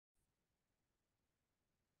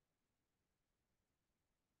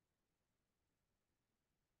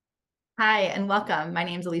Hi, and welcome. My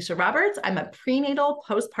name is Alicia Roberts. I'm a prenatal,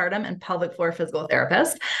 postpartum, and pelvic floor physical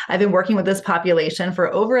therapist. I've been working with this population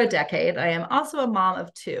for over a decade. I am also a mom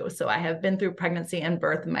of two, so I have been through pregnancy and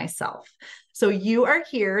birth myself. So you are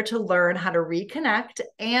here to learn how to reconnect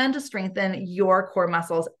and to strengthen your core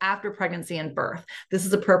muscles after pregnancy and birth. This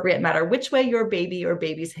is appropriate no matter which way your baby or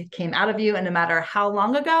babies came out of you, and no matter how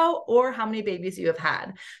long ago or how many babies you have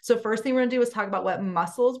had. So first thing we're gonna do is talk about what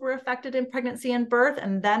muscles were affected in pregnancy and birth,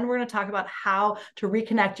 and then we're gonna talk about how to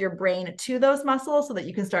reconnect your brain to those muscles so that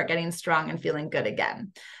you can start getting strong and feeling good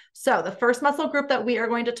again. So the first muscle group that we are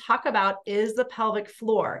going to talk about is the pelvic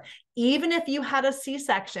floor. Even if you had a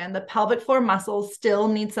C-section, the pelvic floor muscles still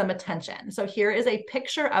need some attention. So here is a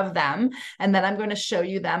picture of them, and then I'm going to show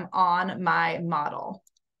you them on my model.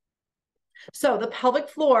 So the pelvic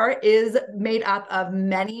floor is made up of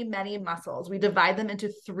many, many muscles. We divide them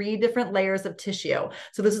into three different layers of tissue.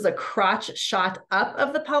 So this is a crotch shot up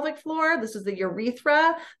of the pelvic floor. This is the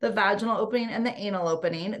urethra, the vaginal opening, and the anal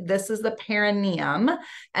opening. This is the perineum.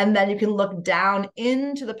 And then you can look down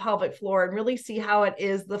into the pelvic floor and really see how it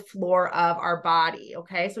is the floor of our body.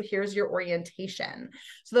 Okay, so here's your orientation.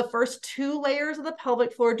 So the first two layers of the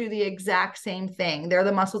pelvic floor do the exact same thing. They're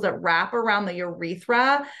the muscles that wrap around the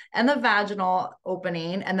urethra and the vaginal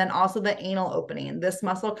opening, and then also the anal opening. This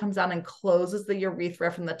muscle comes down and closes the urethra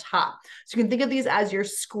from the top. So you can think of these as your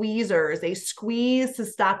squeezers. They squeeze to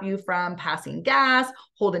stop you from passing gas,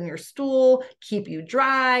 hold in your stool, keep you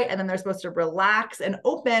dry, and then they're supposed to relax and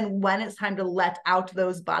open when it's time to let out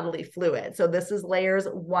those bodily fluids. So this is layers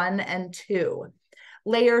 1 and 2.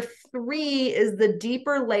 Layer 3 is the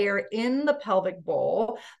deeper layer in the pelvic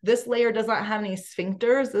bowl. This layer does not have any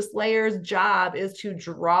sphincters. This layer's job is to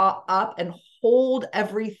draw up and hold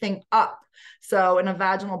everything up. So in a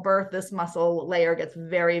vaginal birth, this muscle layer gets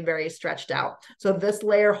very, very stretched out. So this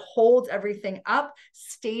layer holds everything up,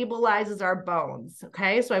 stabilizes our bones.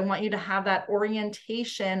 Okay, so I want you to have that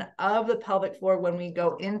orientation of the pelvic floor when we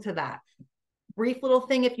go into that. Brief little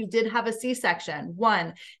thing, if you did have a C-section,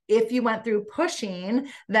 one, if you went through pushing,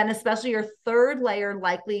 then especially your third layer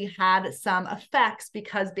likely had some effects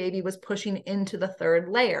because baby was pushing into the third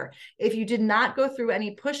layer. If you did not go through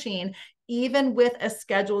any pushing, even with a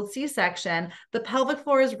scheduled C-section, the pelvic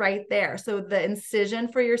floor is right there. So the incision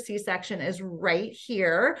for your C-section is right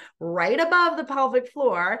here, right above the pelvic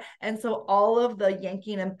floor. And so all of the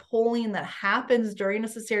yanking and pulling that happens during a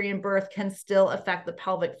cesarean birth can still affect the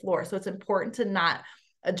pelvic floor. So it's important to not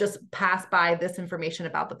just pass by this information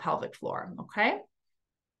about the pelvic floor, okay?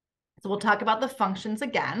 So we'll talk about the functions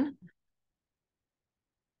again.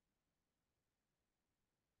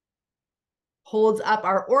 Holds up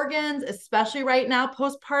our organs, especially right now,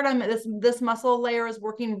 postpartum. This muscle layer is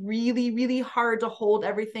working really, really hard to hold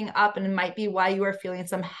everything up, and it might be why you are feeling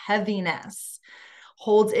some heaviness.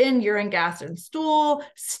 Holds in urine, gas, and stool,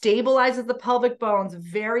 stabilizes the pelvic bones.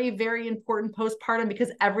 Very, very important postpartum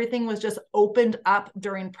because everything was just opened up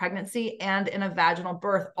during pregnancy and in a vaginal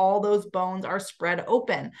birth. All those bones are spread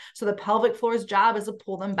open. So the pelvic floor's job is to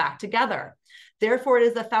pull them back together. Therefore, it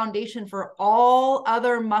is the foundation for all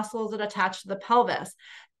other muscles that attach to the pelvis.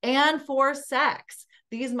 And for sex,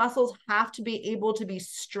 these muscles have to be able to be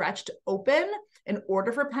stretched open in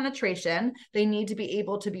order for penetration. They need to be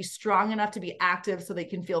able to be strong enough to be active so they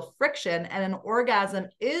can feel friction, and an orgasm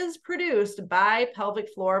is produced by pelvic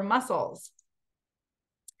floor muscles.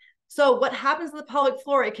 So what happens to the pelvic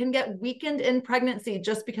floor? It can get weakened in pregnancy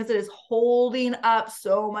just because it is holding up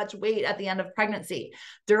so much weight at the end of pregnancy.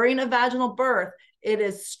 During a vaginal birth, it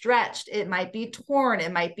is stretched. It might be torn.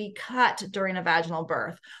 It might be cut during a vaginal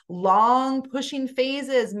birth. Long pushing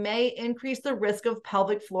phases may increase the risk of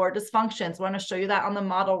pelvic floor dysfunction. So I want to show you that on the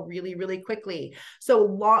model really, really quickly. So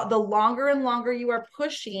the longer and longer you are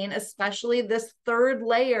pushing, especially this third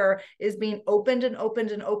layer is being opened and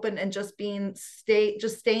opened and opened and just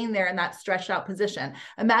staying there in that stretched out position.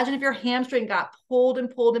 Imagine if your hamstring got pulled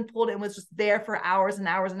and pulled and pulled and was just there for hours and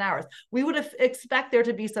hours and hours. We would expect there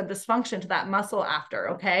to be some dysfunction to that muscle after,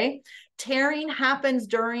 okay? Tearing happens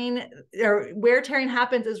where tearing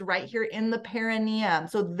happens is right here in the perineum.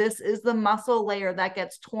 So this is the muscle layer that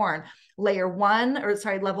gets torn.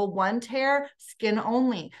 Level 1 tear, skin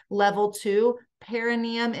only. Level 2,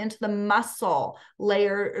 perineum into the muscle.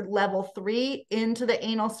 Level 3 into the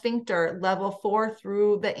anal sphincter. Level 4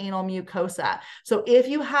 through the anal mucosa. So if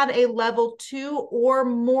you had a level 2 or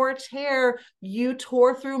more tear, you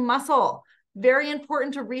tore through muscle. Very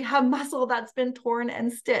important to rehab muscle that's been torn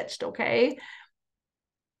and stitched, okay?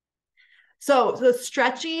 So the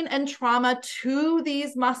stretching and trauma to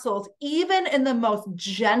these muscles, even in the most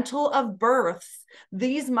gentle of births,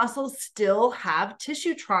 these muscles still have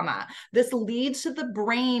tissue trauma. This leads to the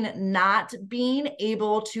brain not being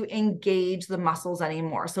able to engage the muscles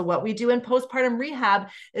anymore. So what we do in postpartum rehab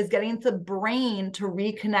is getting the brain to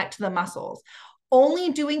reconnect to the muscles.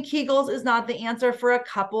 Only doing Kegels is not the answer for a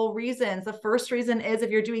couple reasons. The first reason is if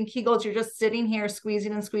you're doing Kegels, you're just sitting here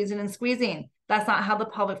squeezing and squeezing and squeezing. That's not how the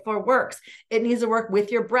pelvic floor works. It needs to work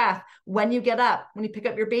with your breath when you get up, when you pick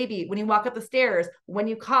up your baby, when you walk up the stairs, when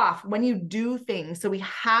you cough, when you do things. So we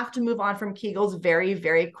have to move on from Kegels very,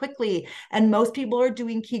 very quickly. And most people are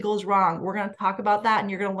doing Kegels wrong. We're going to talk about that, and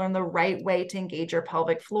you're going to learn the right way to engage your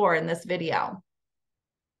pelvic floor in this video.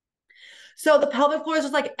 So the pelvic floor is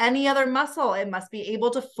just like any other muscle. It must be able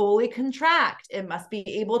to fully contract. It must be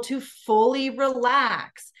able to fully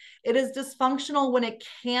relax. It is dysfunctional when it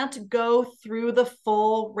can't go through the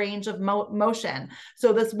full range of motion.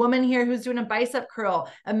 So this woman here who's doing a bicep curl,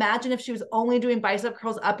 imagine if she was only doing bicep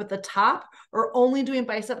curls up at the top or only doing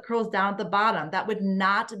bicep curls down at the bottom. That would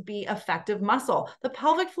not be effective muscle. The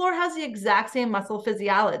pelvic floor has the exact same muscle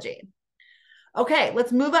physiology. Okay,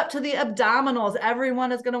 let's move up to the abdominals.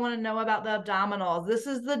 Everyone is going to want to know about the abdominals. This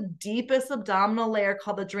is the deepest abdominal layer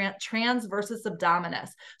called the transversus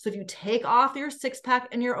abdominis. So if you take off your six pack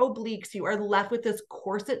and your obliques, you are left with this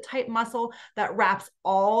corset type muscle that wraps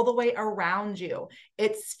all the way around you.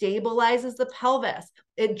 It stabilizes the pelvis.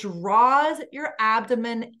 It draws your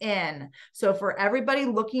abdomen in. So for everybody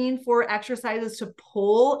looking for exercises to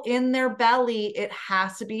pull in their belly, it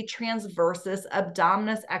has to be transversus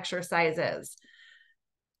abdominis exercises.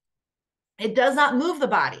 It does not move the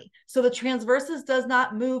body. So the transversus does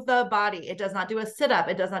not move the body. It does not do a sit-up.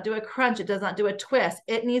 It does not do a crunch. It does not do a twist.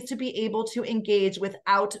 It needs to be able to engage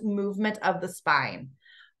without movement of the spine.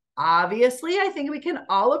 Obviously, I think we can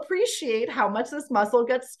all appreciate how much this muscle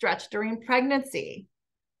gets stretched during pregnancy.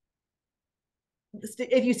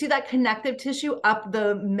 If you see that connective tissue up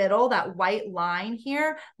the middle, that white line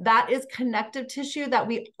here, that is connective tissue that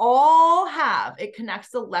we all have. It connects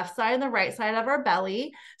the left side and the right side of our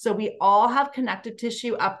belly. So we all have connective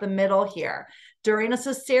tissue up the middle here. During a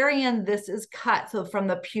cesarean, this is cut. So from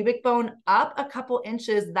the pubic bone up a couple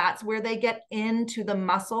inches, that's where they get into the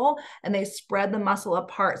muscle and they spread the muscle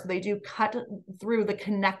apart. So they do cut through the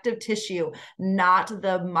connective tissue, not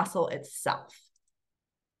the muscle itself.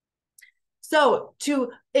 So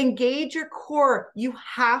to engage your core, you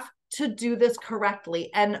have to do this correctly.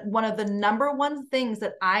 And one of the number one things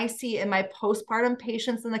that I see in my postpartum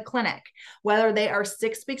patients in the clinic, whether they are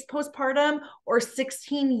 6 weeks postpartum or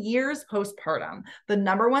 16 years postpartum, the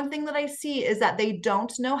number one thing that I see is that they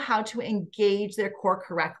don't know how to engage their core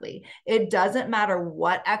correctly. It doesn't matter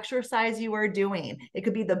what exercise you are doing. It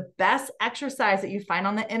could be the best exercise that you find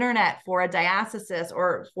on the internet for a diastasis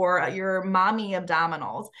or for your mommy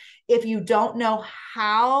abdominals. If you don't know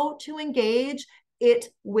how to engage, it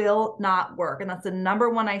will not work. And that's the number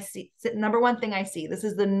one thing I see. This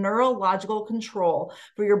is the neurological control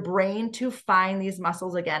for your brain to find these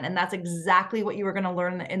muscles again. And that's exactly what you are going to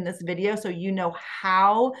learn in this video. So you know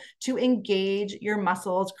how to engage your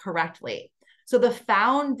muscles correctly. So the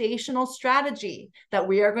foundational strategy that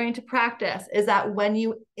we are going to practice is that when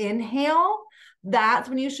you inhale, that's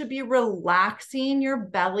when you should be relaxing your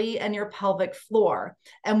belly and your pelvic floor.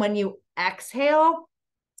 And when you exhale,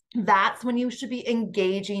 that's when you should be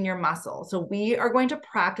engaging your muscle. So we are going to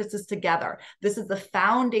practice this together. This is the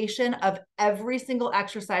foundation of every single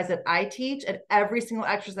exercise that I teach and every single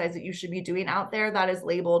exercise that you should be doing out there that is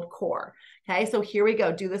labeled core. Okay, so here we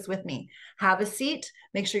go. Do this with me. Have a seat.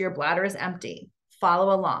 Make sure your bladder is empty.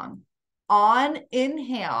 Follow along. On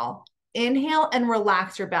inhale, inhale and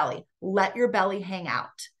relax your belly. Let your belly hang out.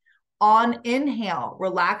 On inhale,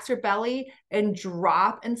 relax your belly and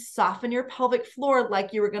drop and soften your pelvic floor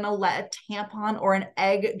like you were going to let a tampon or an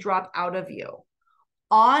egg drop out of you.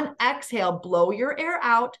 On exhale, blow your air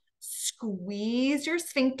out, squeeze your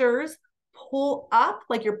sphincters, pull up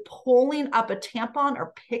like you're pulling up a tampon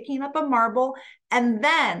or picking up a marble, and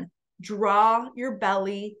then draw your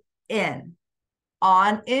belly in.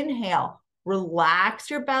 On inhale, relax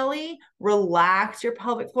your belly, relax your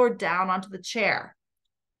pelvic floor down onto the chair.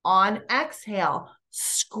 On exhale,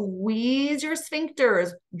 squeeze your sphincters,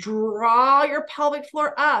 draw your pelvic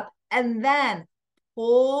floor up, and then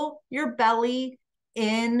pull your belly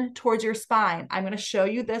in towards your spine. I'm going to show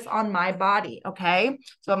you this on my body, okay?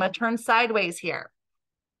 So I'm going to turn sideways here.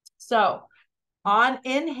 So on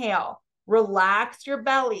inhale, relax your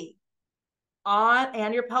belly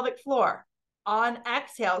and your pelvic floor. On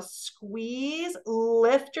exhale, squeeze,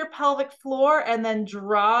 lift your pelvic floor, and then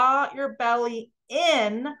draw your belly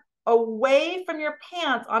in away from your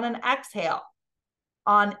pants on an exhale.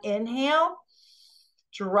 On inhale,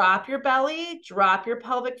 drop your belly, drop your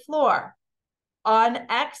pelvic floor. On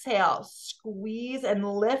exhale, squeeze and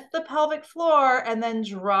lift the pelvic floor and then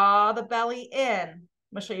draw the belly in.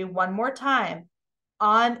 I'm going to show you one more time.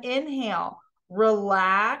 On inhale,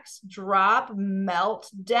 relax, drop, melt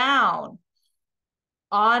down.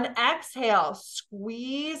 On exhale,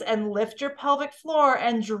 squeeze and lift your pelvic floor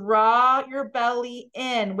and draw your belly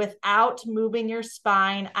in without moving your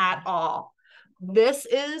spine at all. This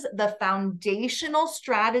is the foundational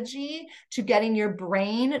strategy to getting your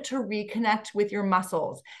brain to reconnect with your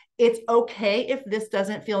muscles. It's okay if this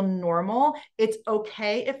doesn't feel normal. It's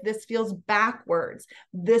okay if this feels backwards.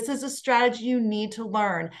 This is a strategy you need to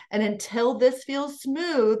learn. And until this feels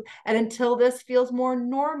smooth and until this feels more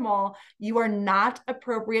normal, you are not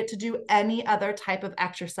appropriate to do any other type of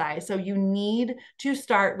exercise. So you need to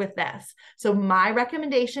start with this. So my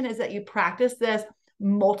recommendation is that you practice this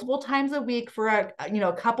multiple times a week for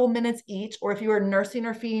a couple minutes each, or if you are nursing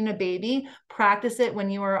or feeding a baby, practice it when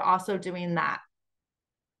you are also doing that.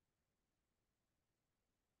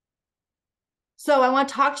 So I want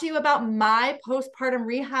to talk to you about my postpartum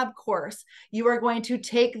rehab course. You are going to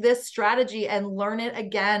take this strategy and learn it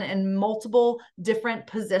again in multiple different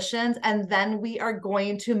positions, and then we are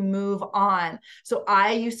going to move on. So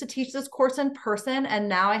I used to teach this course in person, and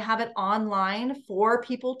now I have it online for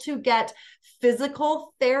people to get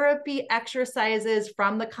physical therapy exercises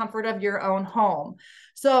from the comfort of your own home.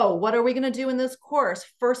 So what are we going to do in this course?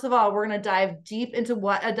 First of all, we're going to dive deep into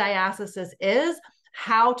what a diastasis is,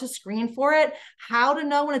 how to screen for it, how to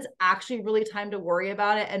know when it's actually really time to worry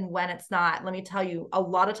about it and when it's not. Let me tell you, a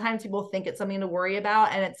lot of times people think it's something to worry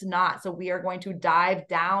about and it's not. So we are going to dive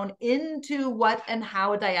down into what and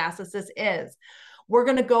how a diastasis is. We're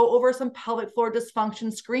going to go over some pelvic floor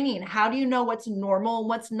dysfunction screening. How do you know what's normal and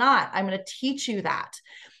what's not? I'm going to teach you that.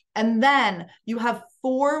 And then you have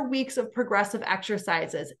 4 weeks of progressive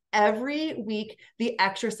exercises. Every week, the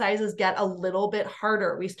exercises get a little bit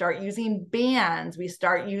harder. We start using bands. We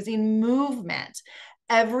start using movement.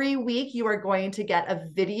 Every week, you are going to get a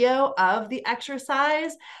video of the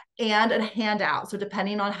exercise and a handout. So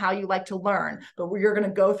depending on how you like to learn, but you're going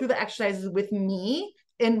to go through the exercises with me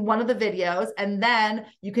in one of the videos, and then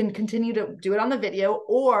you can continue to do it on the video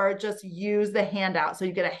or just use the handout. So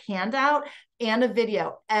you get a handout and a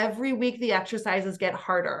video. Every week, the exercises get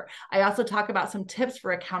harder. I also talk about some tips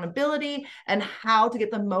for accountability and how to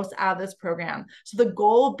get the most out of this program. So the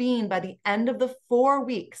goal being by the end of the 4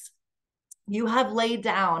 weeks, you have laid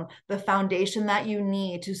down the foundation that you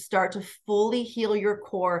need to start to fully heal your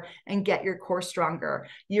core and get your core stronger.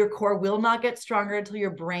 Your core will not get stronger until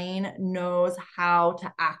your brain knows how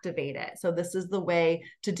to activate it. So this is the way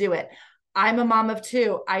to do it. I'm a mom of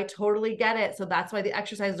 2. I totally get it. So that's why the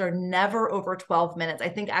exercises are never over 12 minutes. I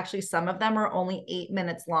think actually some of them are only 8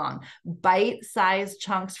 minutes long, bite-sized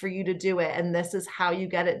chunks for you to do it. And this is how you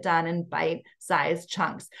get it done in bite-sized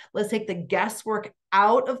chunks. Let's take the guesswork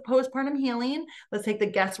out of postpartum healing. Let's take the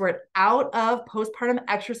guesswork out of postpartum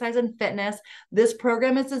exercise and fitness. This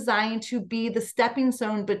program is designed to be the stepping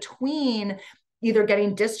stone between either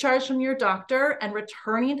getting discharged from your doctor and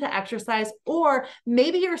returning to exercise, or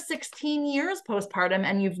maybe you're 16 years postpartum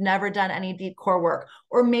and you've never done any deep core work,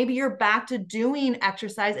 or maybe you're back to doing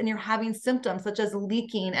exercise and you're having symptoms such as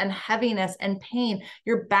leaking and heaviness and pain.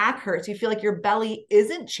 Your back hurts. You feel like your belly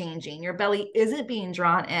isn't changing. Your belly isn't being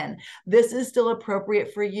drawn in. This is still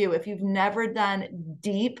appropriate for you. If you've never done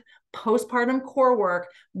deep postpartum core work,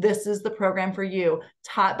 this is the program for you,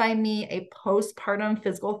 taught by me, a postpartum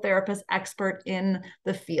physical therapist expert in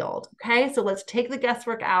the field. Okay, so let's take the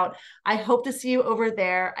guesswork out. I hope to see you over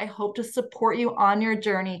there. I hope to support you on your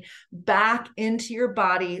journey back into your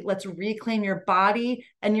body. Let's reclaim your body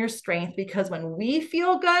and your strength, because when we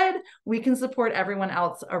feel good, we can support everyone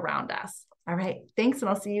else around us. All right, thanks, and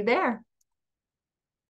I'll see you there.